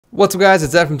What's up guys,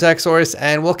 it's Ed from TechSource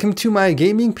and welcome to my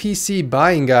gaming PC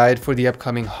buying guide for the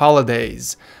upcoming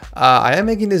holidays. I am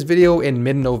making this video in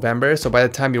mid-November, so by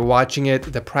the time you're watching it,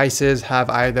 the prices have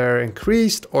either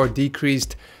increased or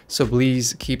decreased, so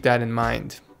please keep that in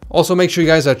mind. Also, make sure you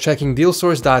guys are checking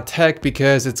dealsource.tech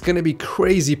because it's going to be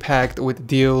crazy packed with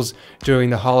deals during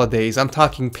the holidays. I'm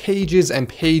talking pages and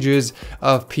pages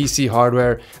of PC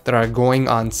hardware that are going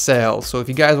on sale. So if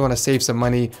you guys want to save some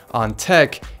money on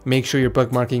tech, make sure you're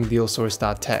bookmarking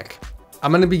dealsource.tech.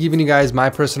 I'm going to be giving you guys my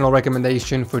personal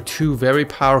recommendation for two very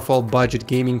powerful budget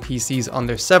gaming PCs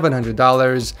under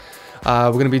 $700.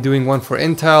 We're going to be doing one for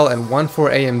Intel and one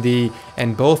for AMD,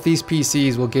 and both these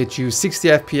PCs will get you 60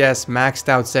 FPS maxed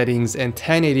out settings and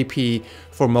 1080p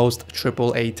for most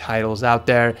AAA titles out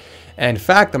there. And in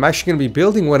fact, I'm actually going to be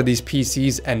building one of these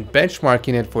PCs and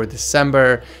benchmarking it for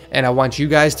December, and I want you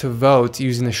guys to vote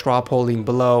using the straw polling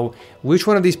below which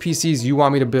one of these PCs you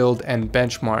want me to build and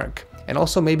benchmark, and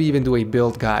also maybe even do a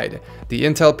build guide, the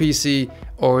Intel PC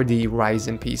or the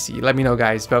Ryzen PC. Let me know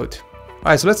guys, vote.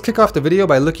 Alright, so let's kick off the video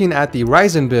by looking at the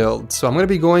Ryzen build. So I'm going to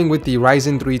be going with the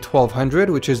Ryzen 3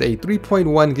 1200, which is a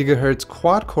 3.1 GHz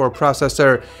quad-core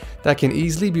processor that can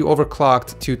easily be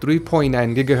overclocked to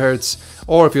 3.9 GHz,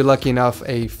 or if you're lucky enough,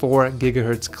 a 4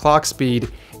 GHz clock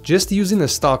speed, just using the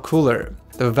stock cooler.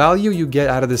 The value you get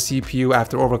out of the CPU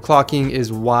after overclocking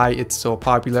is why it's so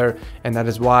popular, and that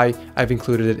is why I've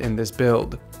included it in this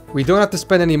build. We don't have to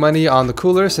spend any money on the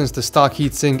cooler since the stock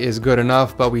heatsink is good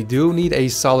enough, but we do need a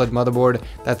solid motherboard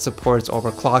that supports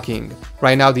overclocking.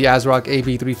 Right now, the ASROCK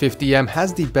AB350M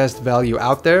has the best value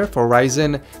out there for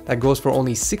Ryzen that goes for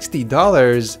only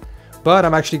 $60, but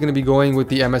I'm actually going to be going with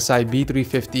the MSI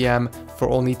B350M for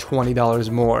only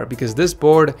 $20 more because this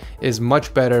board is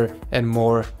much better and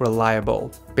more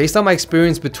reliable. Based on my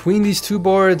experience between these two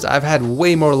boards, I've had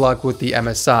way more luck with the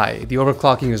MSI. The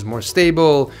overclocking is more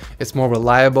stable, it's more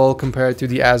reliable compared to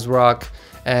the ASROCK,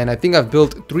 and I think I've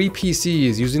built 3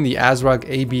 PCs using the ASROCK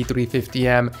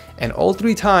AB350M, and all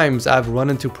 3 times I've run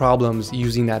into problems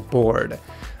using that board.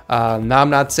 Now, I'm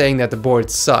not saying that the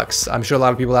board sucks. I'm sure a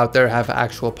lot of people out there have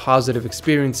actual positive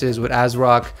experiences with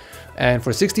ASROCK, and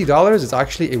for $60, it's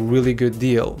actually a really good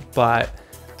deal, but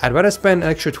I'd rather spend an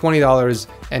extra $20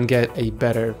 and get a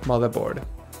better motherboard.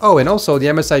 Oh, and also the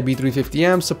MSI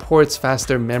B350M supports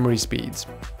faster memory speeds.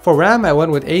 For RAM, I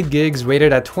went with 8 gigs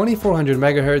rated at 2400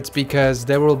 MHz because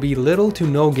there will be little to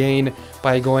no gain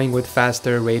by going with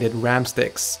faster rated RAM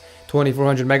sticks.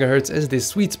 2400 MHz is the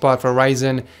sweet spot for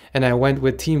Ryzen, and I went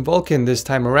with Team Vulcan this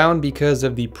time around because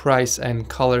of the price and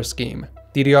color scheme.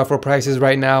 DDR4 prices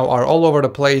right now are all over the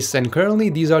place, and currently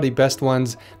these are the best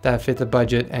ones that fit the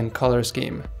budget and color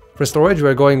scheme. For storage,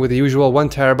 we're going with the usual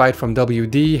 1TB from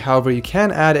WD, however you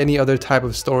can add any other type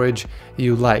of storage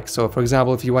you like. So for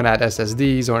example, if you want to add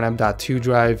SSDs or an M.2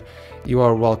 drive, you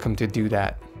are welcome to do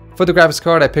that. For the graphics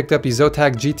card, I picked up the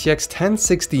ZOTAC GTX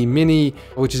 1060 Mini,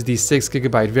 which is the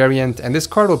 6GB variant, and this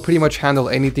card will pretty much handle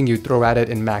anything you throw at it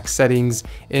in max settings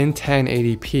in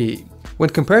 1080p. When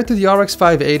compared to the RX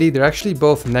 580, they're actually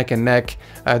both neck and neck.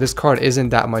 This card isn't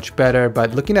that much better,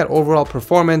 but looking at overall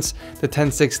performance, the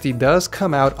 1060 does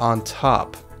come out on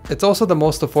top. It's also the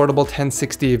most affordable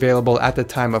 1060 available at the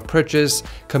time of purchase,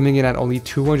 coming in at only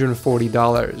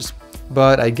 $240.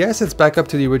 But I guess it's back up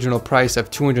to the original price of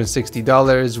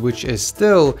 $260, which is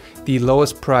still the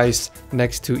lowest price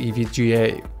next to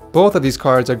EVGA. Both of these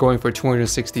cards are going for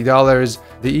 $260.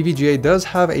 The EVGA does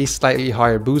have a slightly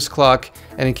higher boost clock,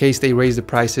 and in case they raise the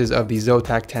prices of the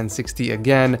ZOTAC 1060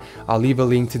 again, I'll leave a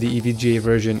link to the EVGA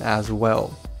version as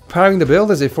well. Powering the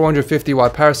build is a 450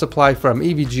 watt power supply from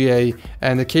EVGA,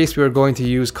 and the case we are going to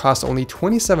use costs only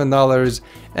 $27,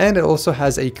 and it also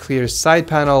has a clear side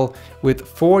panel with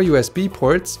 4 USB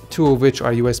ports, 2 of which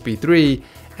are USB 3,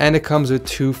 and it comes with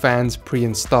 2 fans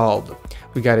pre-installed.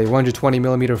 We got a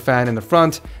 120mm fan in the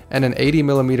front and an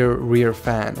 80mm rear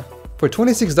fan. For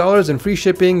 $26 and free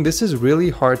shipping, this is really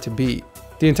hard to beat.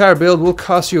 The entire build will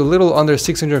cost you a little under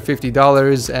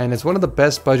 $650, and it's one of the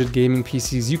best budget gaming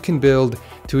PCs you can build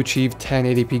to achieve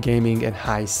 1080p gaming and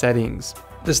high settings.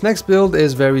 This next build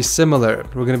is very similar.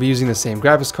 We're going to be using the same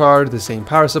graphics card, the same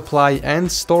power supply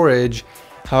and storage.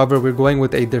 However, we're going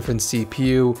with a different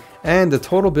CPU, and the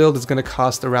total build is going to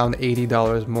cost around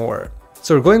 $80 more.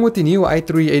 So we're going with the new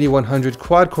i3-8100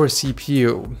 quad-core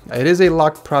CPU. It is a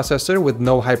locked processor with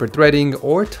no hyper-threading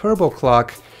or turbo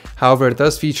clock. However, it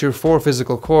does feature 4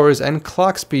 physical cores and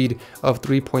clock speed of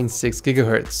 3.6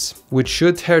 GHz, which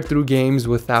should tear through games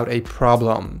without a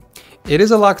problem. It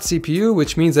is a locked CPU,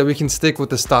 which means that we can stick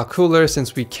with the stock cooler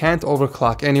since we can't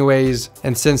overclock anyways.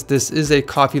 And since this is a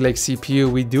Coffee Lake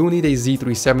CPU, we do need a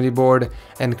Z370 board,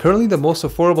 and currently the most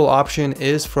affordable option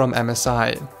is from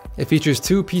MSI. It features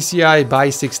 2 PCI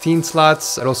by 16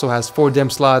 slots. It also has 4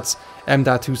 DIMM slots,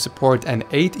 M.2 support, and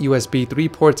 8 USB 3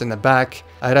 ports in the back.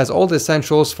 It has all the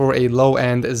essentials for a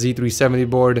low-end Z370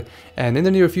 board, and in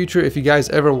the near future, if you guys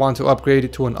ever want to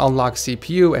upgrade to an unlocked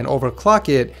CPU and overclock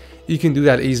it, you can do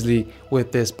that easily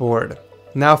with this board.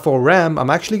 Now for RAM,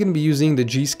 I'm actually going to be using the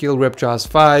G.SKILL RIPJAWS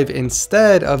 5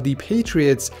 instead of the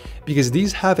Patriots because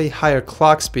these have a higher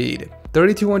clock speed,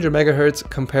 3200 MHz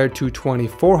compared to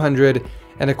 2400,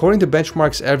 and according to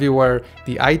benchmarks everywhere,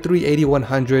 the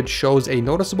i3-8100 shows a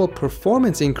noticeable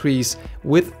performance increase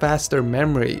with faster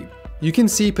memory. You can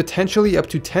see potentially up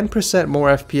to 10% more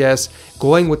FPS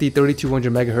going with the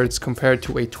 3200 MHz compared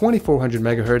to a 2400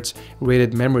 MHz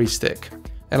rated memory stick.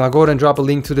 And I'll go ahead and drop a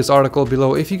link to this article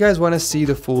below if you guys want to see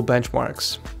the full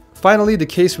benchmarks. Finally, the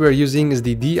case we are using is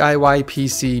the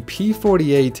DIYPC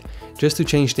P48 just to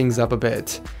change things up a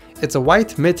bit. It's a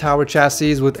white mid-tower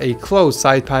chassis with a closed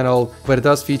side panel, but it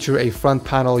does feature a front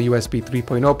panel USB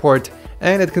 3.0 port,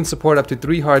 and it can support up to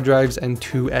 3 hard drives and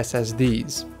 2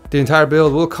 SSDs. The entire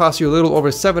build will cost you a little over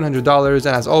 $700,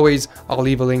 and as always, I'll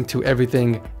leave a link to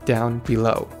everything down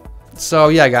below. So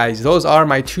yeah guys, those are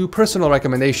my 2 personal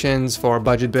recommendations for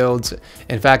budget builds.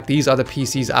 In fact, these are the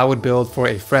PCs I would build for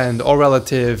a friend or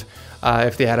relative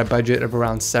if they had a budget of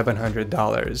around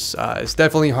 $700. It's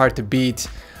definitely hard to beat.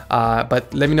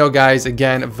 But let me know guys,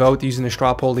 again, vote using the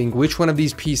straw polling which one of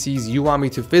these PCs you want me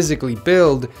to physically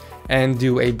build and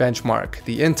do a benchmark,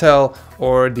 the Intel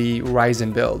or the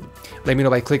Ryzen build. Let me know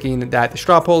by clicking that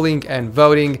straw poll link and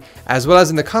voting, as well as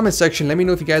in the comment section. Let me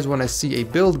know if you guys want to see a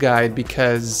build guide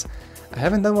because I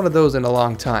haven't done one of those in a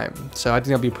long time. So I think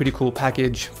that'll be a pretty cool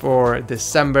package for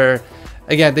December.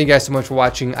 Again, thank you guys so much for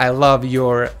watching. I love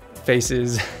your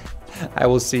faces. I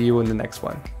will see you in the next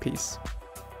one. Peace.